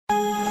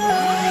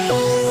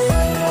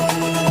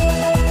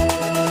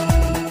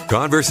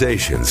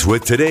Conversations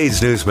with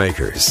today's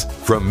newsmakers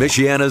from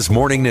Michiana's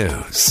Morning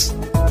News.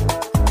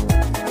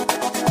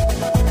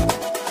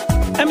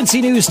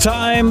 MNC News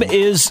time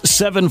is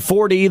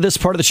 7:40. This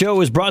part of the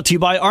show is brought to you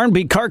by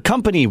R&B Car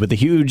Company with a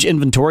huge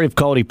inventory of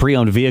quality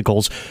pre-owned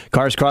vehicles.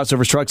 Cars,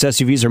 crossovers, trucks,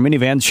 SUVs, or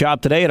minivans.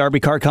 Shop today at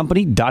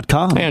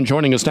rbcarcompany.com. And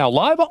joining us now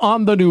live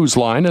on the news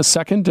line is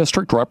 2nd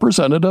District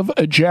Representative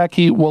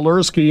Jackie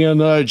Walorski.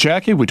 And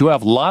Jackie, we do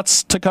have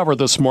lots to cover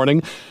this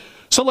morning.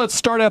 So let's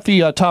start at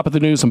the top of the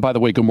news. And by the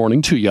way, good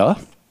morning to you.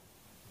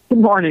 Good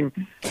morning.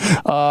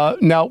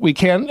 Now, we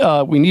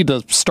need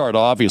to start,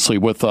 obviously,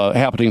 with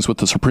happenings with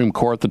the Supreme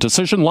Court. The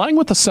decision lying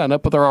with the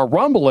Senate, but there are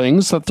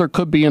rumblings that there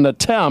could be an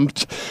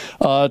attempt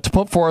to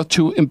put forth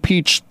to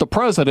impeach the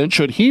president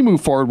should he move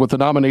forward with the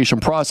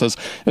nomination process.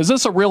 Is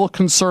this a real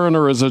concern,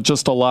 or is it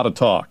just a lot of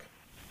talk?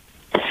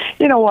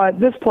 You know what?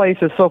 This place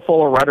is so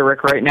full of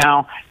rhetoric right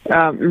now,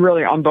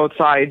 really on both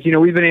sides. You know,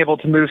 we've been able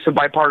to move some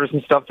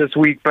bipartisan stuff this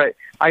week, but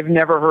I've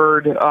never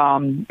heard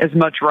as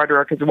much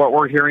rhetoric as what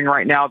we're hearing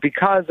right now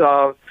because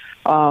of,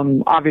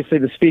 obviously,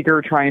 the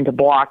Speaker trying to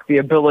block the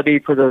ability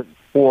for the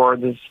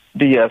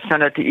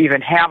Senate to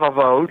even have a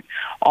vote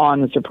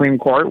on the Supreme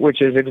Court,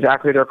 which is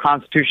exactly their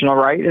constitutional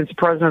right. It's the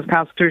President's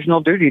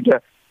constitutional duty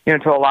to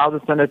allow the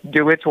Senate to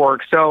do its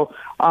work. So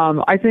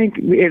I think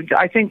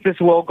this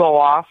will go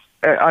off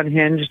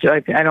unhinged.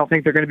 I don't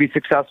think they're going to be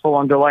successful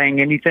in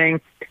delaying anything.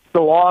 It's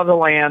the law of the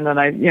land, and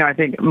I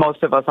think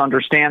most of us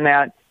understand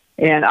that.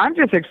 And I'm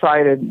just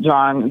excited,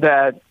 John,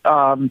 that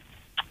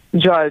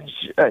Judge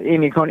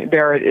Amy Coney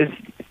Barrett is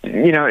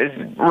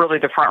really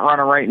the front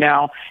runner right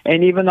now.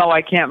 And even though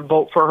I can't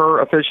vote for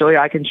her officially,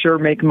 I can sure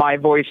make my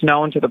voice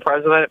known to the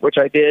president, which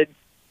I did,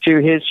 to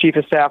his chief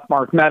of staff,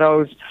 Mark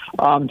Meadows,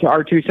 to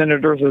our two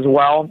senators as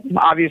well.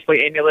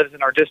 Obviously, Amy lives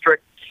in our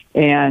district.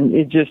 And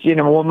it just,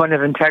 a woman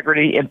of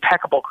integrity,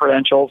 impeccable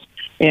credentials,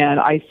 and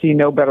I see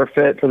no better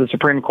fit for the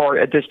Supreme Court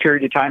at this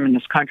period of time in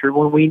this country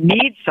when we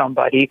need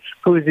somebody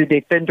who is a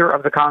defender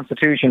of the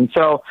Constitution.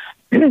 So,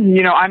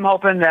 I'm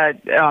hoping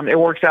that it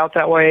works out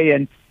that way.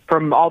 And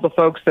from all the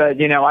folks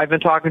that, I've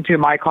been talking to,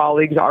 my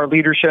colleagues, our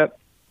leadership,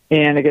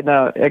 and again,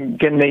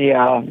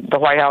 the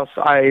White House,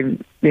 I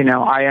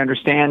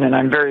understand, and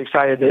I'm very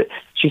excited that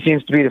she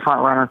seems to be the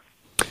front runner.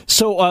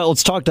 So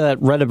let's talk to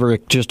that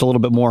rhetoric just a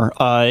little bit more.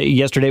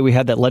 Yesterday we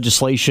had that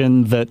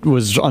legislation that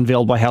was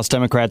unveiled by House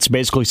Democrats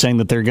basically saying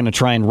that they're going to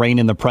try and rein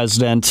in the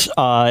president.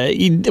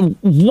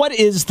 What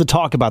is the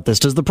talk about this?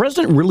 Does the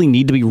president really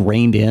need to be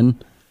reined in?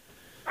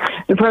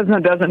 The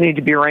president doesn't need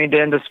to be reined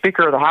in. The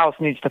Speaker of the House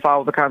needs to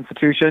follow the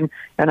Constitution.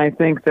 And I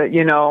think that,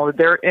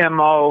 their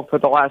MO for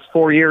the last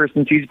 4 years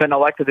since he's been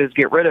elected is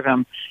get rid of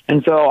him.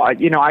 And so,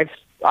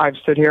 I've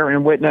stood here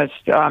and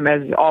witnessed,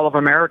 as all of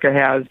America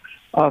has,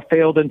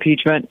 failed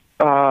impeachment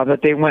that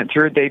they went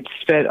through. They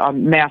spent a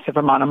massive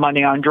amount of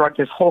money on, drug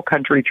this whole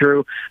country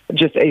through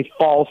just a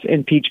false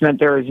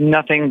impeachment. There is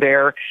nothing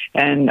there,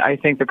 and I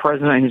think the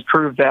president has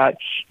proved that.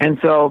 And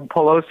so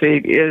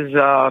Pelosi is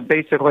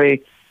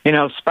basically,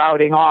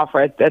 spouting off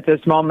at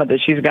this moment that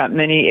she's got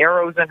many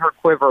arrows in her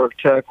quiver,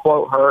 to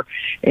quote her,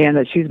 and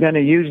that she's going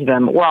to use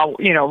them. Well,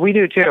 we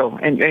do too.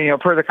 And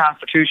per the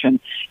Constitution,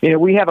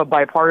 we have a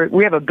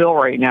bill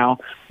right now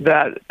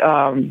that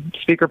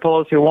Speaker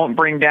Pelosi won't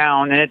bring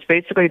down, and it's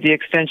basically the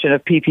extension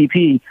of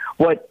PPP.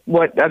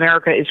 What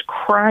America is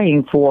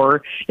crying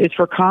for is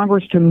for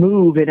Congress to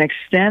move and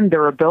extend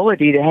their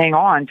ability to hang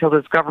on until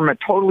this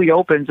government totally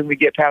opens and we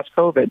get past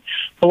COVID.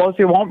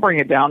 Pelosi won't bring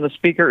it down. The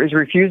Speaker is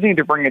refusing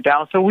to bring it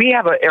down. So we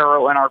have an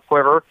arrow in our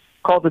quiver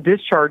called the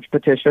discharge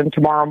petition.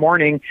 Tomorrow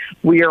morning,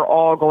 we are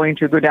all going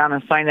to go down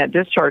and sign that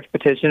discharge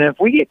petition. If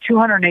we get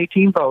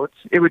 218 votes,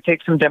 it would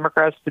take some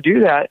Democrats to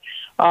do that.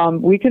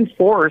 We can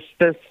force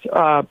this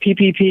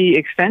PPP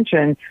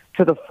extension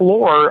to the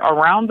floor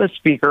around the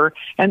Speaker,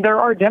 and there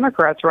are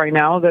Democrats right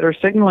now that are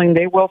signaling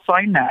they will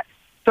sign that.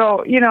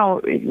 So,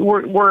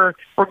 we're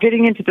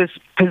getting into this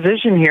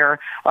position here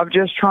of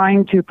just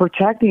trying to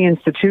protect the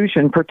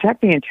institution,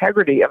 protect the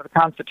integrity of the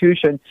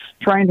Constitution,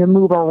 trying to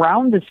move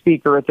around the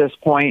Speaker at this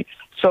point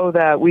so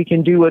that we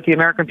can do what the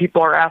American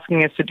people are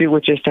asking us to do,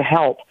 which is to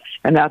help.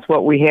 And that's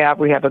what we have.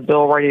 We have a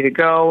bill ready to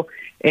go.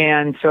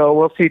 And so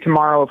we'll see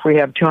tomorrow if we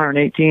have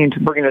 218 to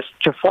bring us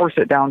to force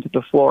it down to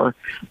the floor.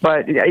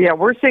 But yeah,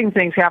 we're seeing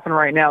things happen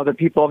right now that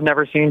people have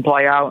never seen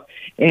play out.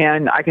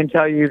 And I can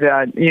tell you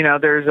that,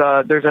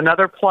 there's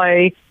another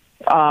play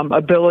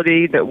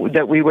ability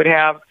that we would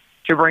have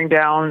to bring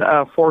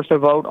down, force a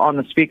vote on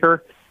the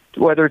Speaker,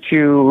 whether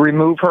to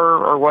remove her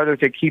or whether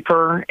to keep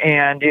her.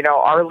 And,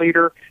 our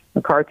leader,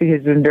 McCarthy,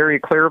 has been very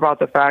clear about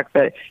the fact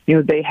that,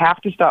 they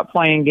have to stop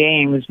playing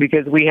games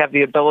because we have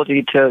the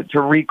ability to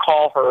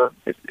recall her,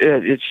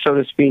 so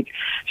to speak.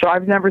 So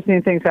I've never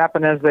seen things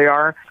happen as they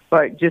are,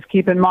 but just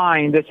keep in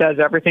mind this has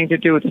everything to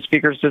do with the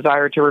Speaker's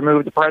desire to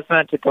remove the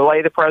president, to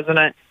delay the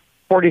president,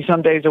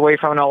 40-some days away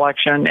from an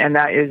election, and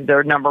that is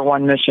their number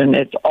one mission.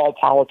 It's all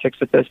politics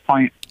at this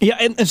point. Yeah,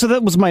 and so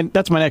that's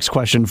my next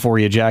question for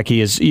you,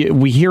 Jackie, is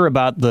we hear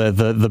about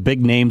the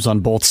big names on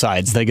both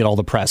sides. They get all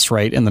the press,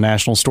 right, in the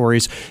national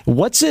stories.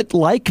 What's it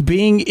like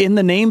being in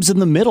the names in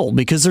the middle?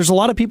 Because there's a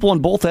lot of people on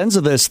both ends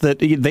of this that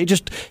they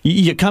just,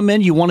 you come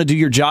in, you want to do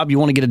your job, you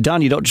want to get it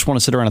done, you don't just want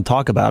to sit around and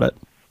talk about it.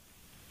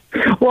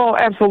 Well,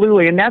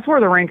 absolutely, and that's where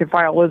the rank and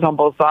file is on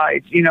both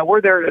sides.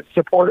 We're there to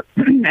support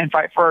and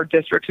fight for our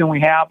districts, and we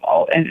have,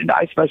 and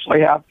I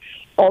especially have,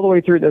 all the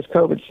way through this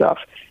COVID stuff.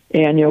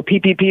 And,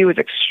 PPP was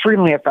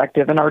extremely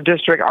effective in our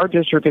district. Our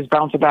district is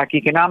bouncing back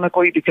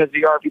economically because of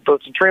the RV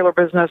boats and trailer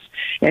business.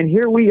 And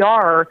here we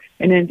are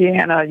in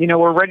Indiana.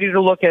 We're ready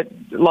to look at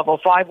level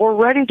 5. We're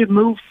ready to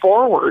move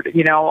forward.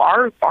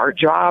 Our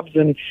jobs,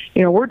 and,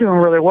 we're doing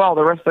really well.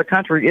 The rest of the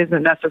country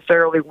isn't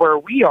necessarily where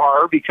we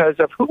are because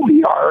of who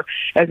we are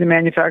as a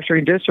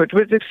manufacturing district.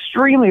 It's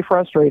extremely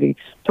frustrating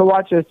to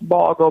watch this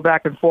ball go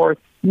back and forth,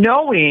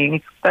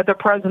 knowing that the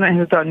president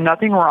has done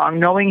nothing wrong,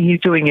 knowing he's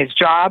doing his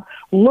job,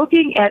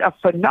 looking at a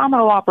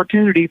phenomenal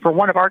opportunity for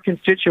one of our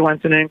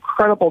constituents and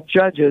incredible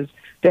judges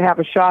to have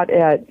a shot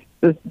at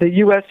the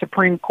U.S.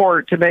 Supreme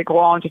Court to make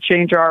law and to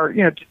change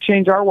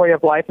our way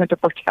of life and to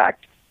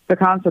protect the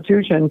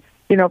Constitution,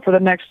 for the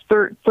next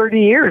 30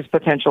 years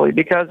potentially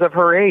because of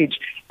her age.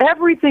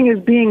 Everything is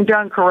being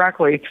done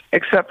correctly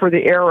except for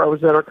the arrows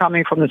that are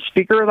coming from the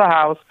Speaker of the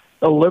House,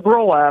 the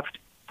liberal left,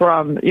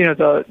 from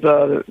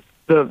the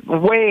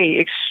way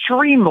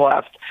extreme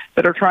left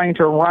that are trying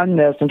to run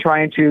this and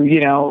trying to,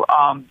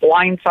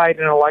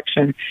 blindside an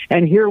election.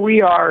 And here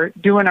we are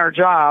doing our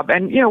job.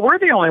 And, we're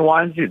the only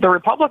ones, the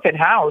Republican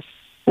House,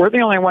 we're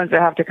the only ones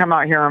that have to come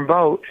out here and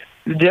vote.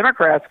 The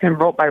Democrats can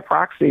vote by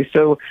proxy,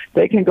 so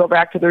they can go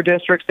back to their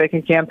districts, they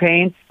can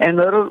campaign, and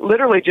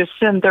literally just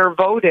send their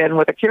vote in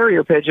with a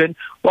carrier pigeon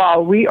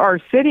while we are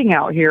sitting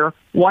out here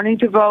wanting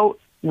to vote,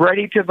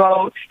 ready to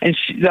vote, and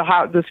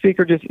the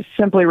Speaker just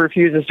simply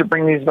refuses to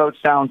bring these votes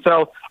down.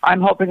 So I'm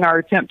hoping our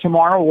attempt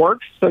tomorrow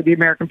works so the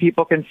American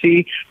people can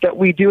see that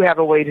we do have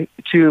a way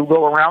to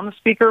go around the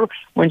Speaker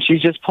when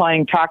she's just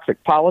playing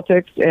toxic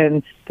politics,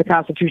 and the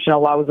Constitution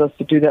allows us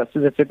to do that, so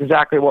that's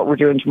exactly what we're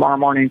doing tomorrow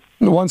morning.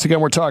 Once again,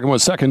 we're talking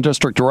with 2nd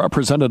District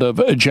Representative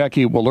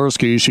Jackie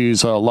Walorski.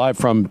 She's live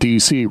from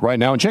D.C. right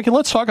now. And Jackie,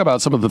 let's talk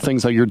about some of the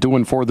things that you're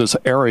doing for this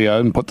area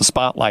and put the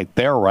spotlight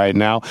there right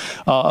now.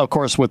 Of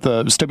course, with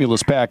the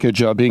stimulus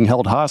package being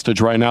held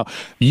hostage right now,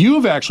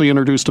 you've actually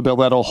introduced a bill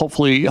that'll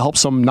hopefully help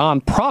some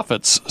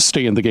nonprofits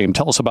stay in the game.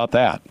 Tell us about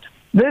that.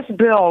 This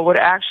bill would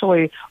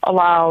actually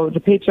allow the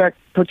Paycheck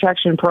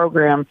Protection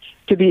Program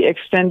to be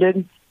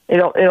extended. It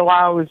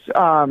allows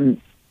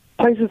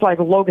places like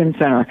Logan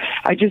Center.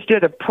 I just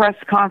did a press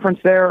conference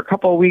there a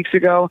couple of weeks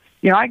ago.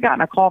 I'd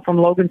gotten a call from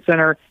Logan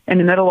Center in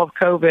the middle of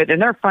COVID,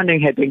 and their funding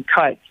had been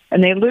cut.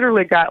 And they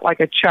literally got like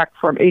a check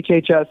from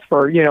HHS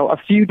for, a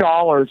few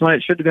dollars when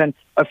it should have been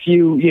a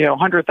few,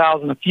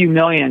 100,000, a few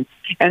million.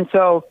 And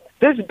so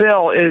this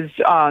bill is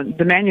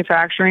the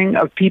manufacturing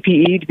of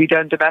PPE to be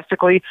done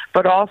domestically,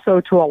 but also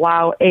to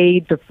allow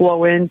aid to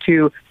flow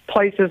into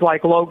places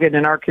like Logan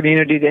in our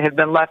community that have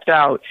been left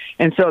out.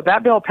 And so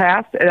that bill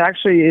passed. It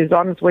actually is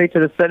on its way to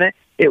the Senate.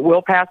 It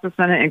will pass the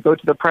Senate and go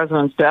to the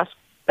president's desk.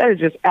 That is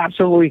just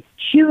absolutely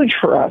huge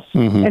for us.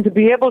 Mm-hmm. And to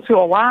be able to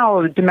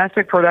allow the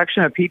domestic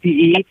production of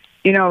PPE,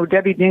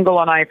 Debbie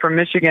Dingle and I from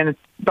Michigan,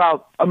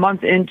 about a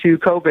month into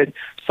COVID,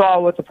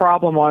 saw what the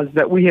problem was,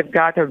 that we have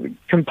got to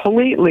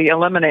completely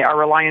eliminate our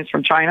reliance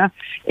from China.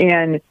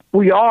 And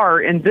we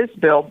are, in this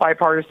bill,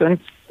 bipartisan.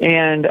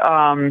 And,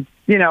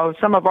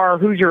 some of our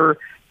Hoosier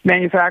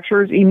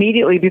manufacturers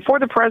immediately, before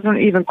the president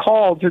even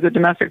called to the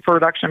domestic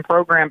production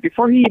program,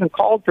 before he even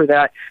called for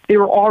that, they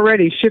were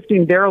already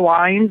shifting their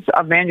lines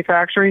of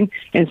manufacturing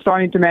and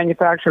starting to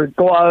manufacture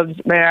gloves,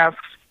 masks,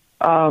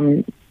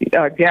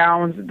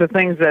 gowns, the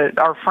things that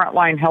our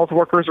frontline health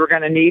workers were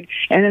going to need.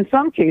 And in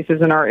some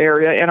cases in our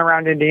area and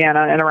around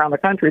Indiana and around the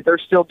country, they're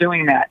still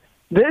doing that.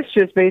 This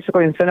just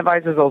basically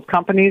incentivizes those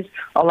companies,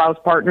 allows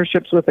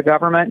partnerships with the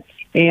government,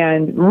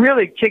 and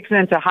really kicks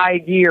into high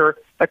gear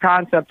the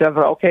concept of,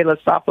 okay,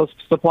 let's stop those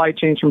supply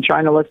chains from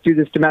China, let's do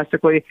this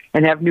domestically,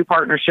 and have new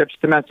partnerships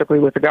domestically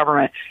with the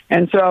government.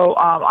 And so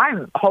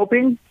I'm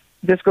hoping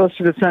this goes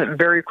to the Senate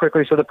very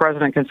quickly so the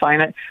president can sign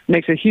it.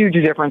 Makes a huge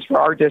difference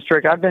for our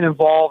district. I've been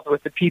involved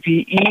with the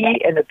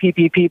PPE and the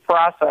PPP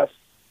process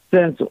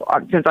since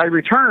I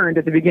returned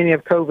at the beginning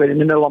of COVID in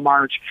the middle of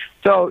March.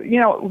 So,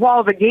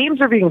 while the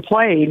games are being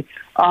played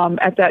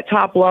at that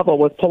top level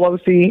with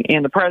Pelosi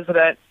and the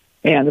president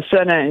and the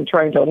Senate and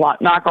trying to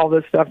knock all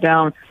this stuff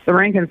down, the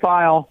rank and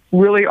file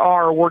really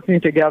are working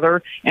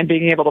together and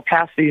being able to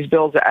pass these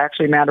bills that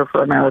actually matter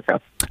for America.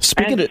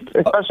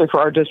 Especially for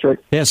our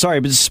district. Yeah,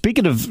 sorry, but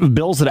speaking of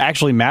bills that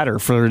actually matter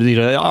for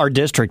our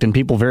district and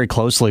people very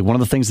closely, one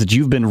of the things that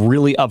you've been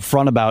really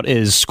upfront about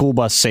is school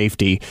bus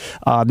safety.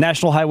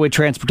 National Highway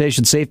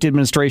Transportation Safety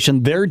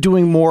Administration, they're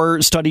doing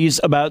more studies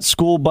about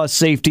school bus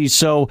safety.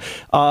 So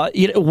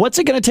what's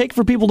it going to take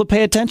for people to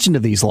pay attention to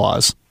these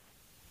laws?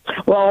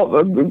 Well,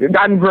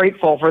 I'm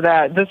grateful for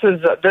that.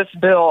 This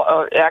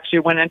bill actually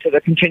went into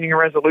the continuing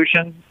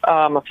resolution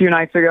a few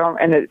nights ago,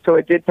 and so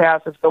it did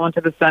pass. It's going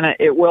to the Senate.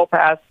 It will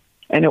pass,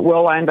 and it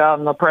will end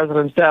on the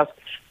president's desk.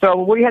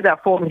 So we had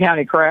that Fulton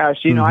County crash.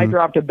 You know, I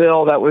dropped a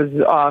bill that was,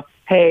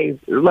 hey,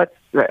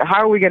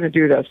 how are we going to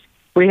do this?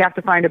 We have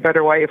to find a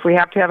better way. If we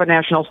have to have a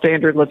national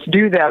standard, let's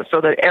do that so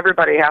that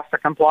everybody has to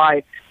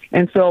comply.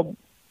 And so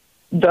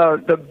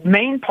the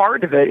main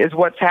part of it is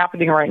what's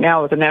happening right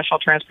now with the National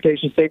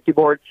Transportation Safety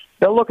Board.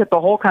 They'll look at the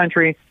whole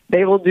country.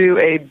 They will do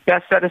a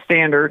best set of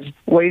standards,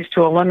 ways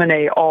to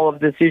eliminate all of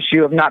this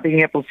issue of not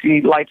being able to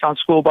see lights on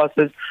school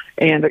buses.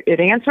 And it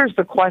answers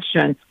the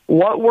question,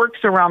 what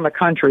works around the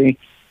country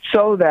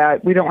so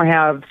that we don't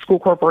have school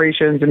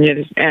corporations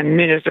and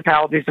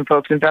municipalities and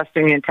folks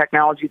investing in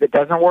technology that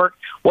doesn't work.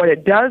 What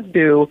it does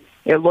do,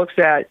 it looks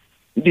at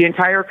the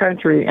entire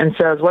country and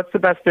says, what's the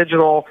best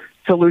digital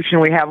solution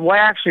we have? What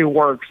actually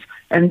works?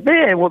 And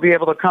then we'll be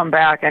able to come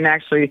back and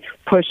actually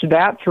push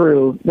that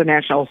through the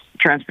National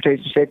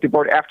Transportation Safety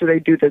Board. After they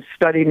do this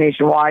study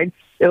nationwide,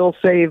 it'll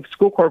save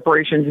school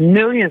corporations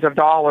millions of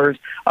dollars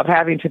of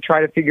having to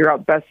try to figure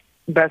out best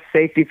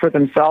safety for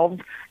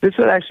themselves. This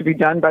would actually be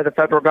done by the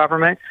federal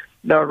government.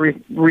 The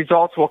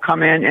results will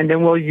come in, and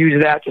then we'll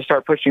use that to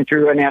start pushing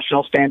through a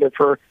national standard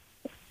for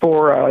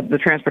the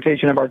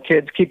transportation of our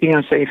kids, keeping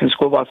them safe in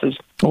school buses.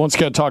 Once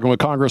again, talking with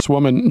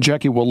Congresswoman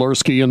Jackie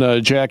Walorski.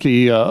 And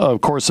Jackie,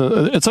 of course,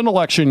 it's an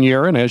election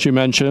year, and as you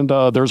mentioned,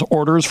 there's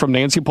orders from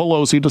Nancy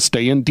Pelosi to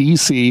stay in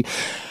D.C.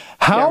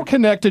 How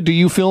connected do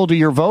you feel to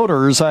your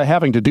voters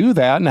having to do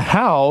that, and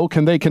how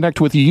can they connect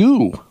with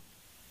you?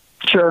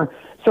 Sure.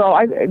 So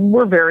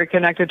we're very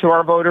connected to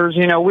our voters.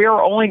 You know, we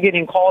are only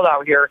getting called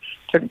out here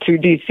to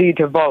D.C.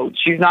 to vote.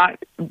 She's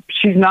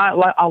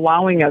not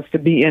allowing us to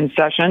be in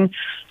session.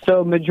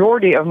 So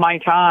majority of my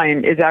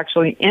time is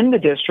actually in the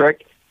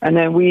district, and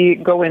then we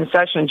go in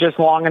session just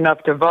long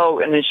enough to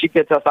vote, and then she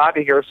gets us out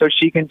of here. So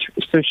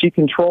she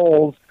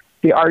controls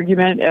the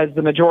argument as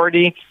the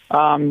majority,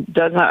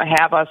 doesn't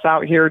have us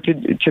out here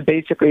to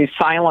basically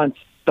silence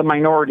the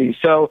minority.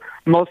 So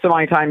most of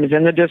my time is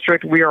in the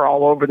district. We are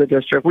all over the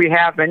district. We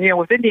have been,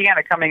 with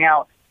Indiana coming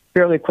out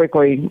fairly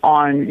quickly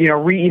on,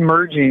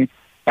 re-emerging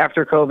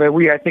after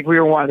COVID. I think we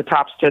were one of the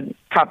top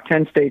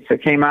 10 states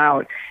that came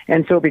out.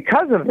 And so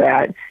because of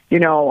that,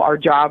 our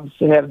jobs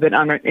have been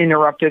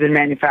uninterrupted in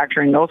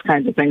manufacturing, those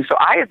kinds of things. So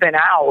I have been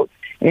out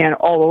and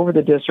all over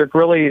the district,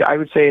 really, I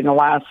would say in the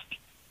last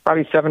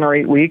probably 7 or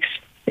 8 weeks.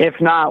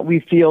 If not, we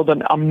field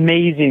an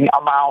amazing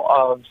amount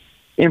of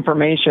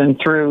information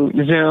through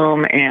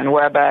Zoom and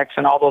WebEx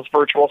and all those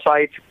virtual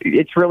sites.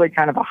 It's really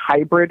kind of a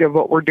hybrid of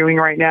what we're doing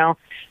right now.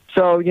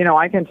 So,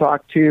 I can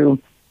talk to,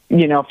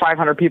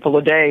 500 people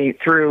a day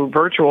through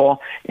virtual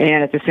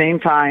and at the same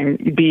time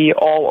be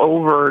all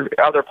over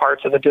other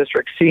parts of the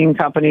district, seeing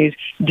companies,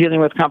 dealing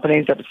with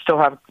companies that still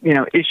have,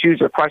 issues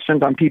or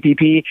questions on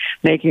PPP,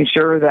 making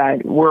sure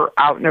that we're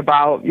out and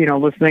about,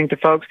 listening to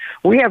folks.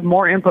 We have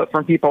more input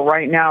from people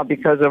right now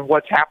because of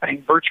what's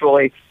happening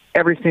virtually.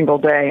 Every single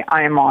day,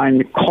 I am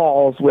on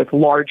calls with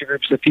large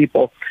groups of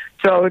people.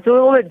 So it's a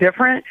little bit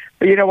different,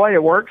 but you know what?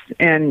 It works.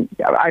 And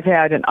I've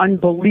had an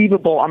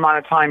unbelievable amount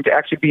of time to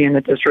actually be in the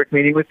district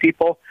meeting with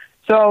people.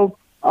 So,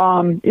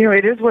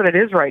 it is what it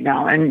is right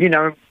now. And,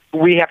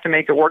 we have to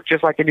make it work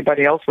just like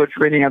anybody else would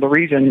for any other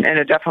reason. And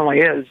it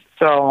definitely is.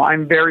 So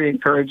I'm very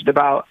encouraged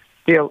about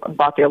the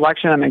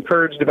election. I'm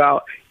encouraged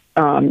about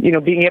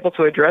being able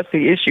to address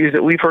the issues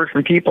that we've heard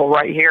from people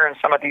right here in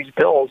some of these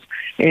bills.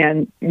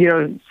 And,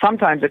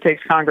 sometimes it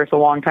takes Congress a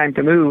long time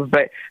to move,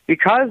 but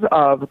because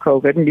of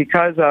COVID and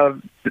because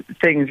of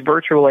things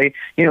virtually,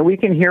 we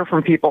can hear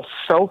from people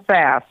so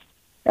fast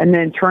and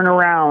then turn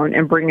around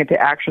and bring it to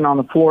action on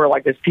the floor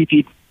like this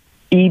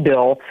PPE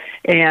bill.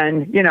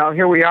 And,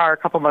 here we are a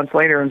couple months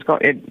later and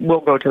it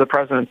will go to the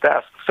president's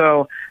desk.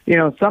 So,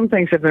 some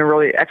things have been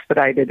really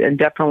expedited and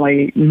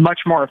definitely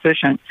much more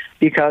efficient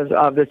because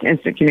of this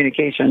instant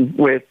communication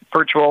with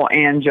virtual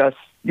and just,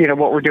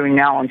 what we're doing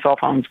now on cell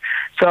phones.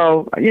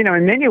 So,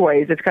 in many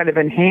ways, it's kind of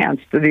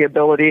enhanced the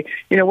ability.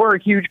 We're a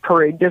huge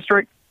parade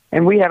district,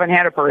 and we haven't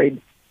had a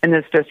parade in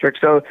this district.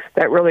 So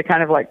that really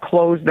kind of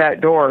closed that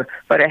door.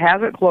 But it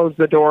hasn't closed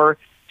the door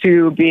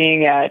to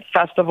being at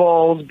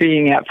festivals,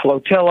 being at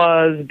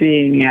flotillas,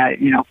 being at,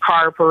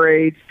 car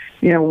parades.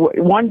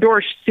 One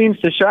door seems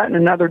to shut and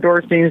another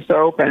door seems to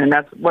open. And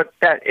that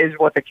is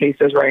what the case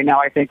is right now,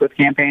 I think, with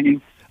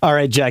campaigning. All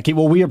right, Jackie.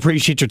 Well, we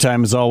appreciate your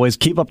time as always.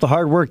 Keep up the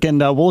hard work, and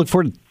we'll look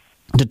forward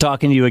to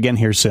talking to you again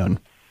here soon.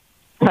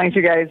 Thanks,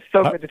 you guys.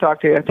 So good to talk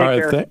to you. Take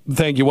care.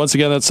 Thank you. Once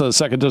again, that's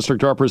 2nd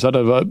District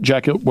Representative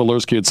Jackie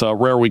Walorski. It's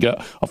rare we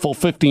get a full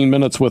 15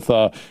 minutes with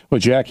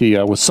Jackie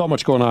with so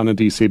much going on in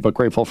D.C., but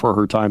grateful for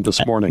her time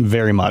this morning.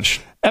 Very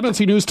much.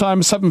 MNC News Time,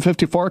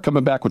 7:54,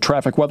 coming back with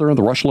traffic, weather, and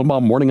the Rush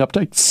Limbaugh Morning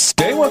Update.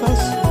 Stay with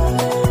us.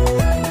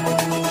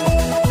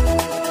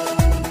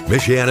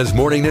 Michiana's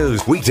Morning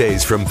News,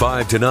 weekdays from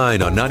 5 to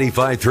 9 on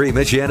 95.3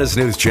 Michiana's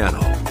News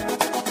Channel.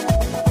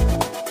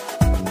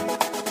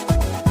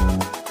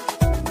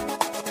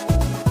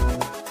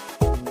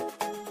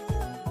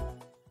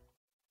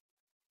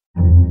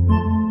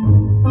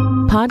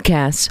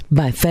 Podcasts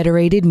by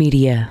Federated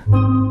Media.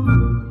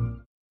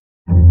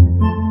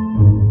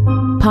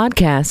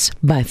 Podcasts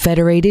by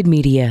Federated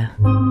Media.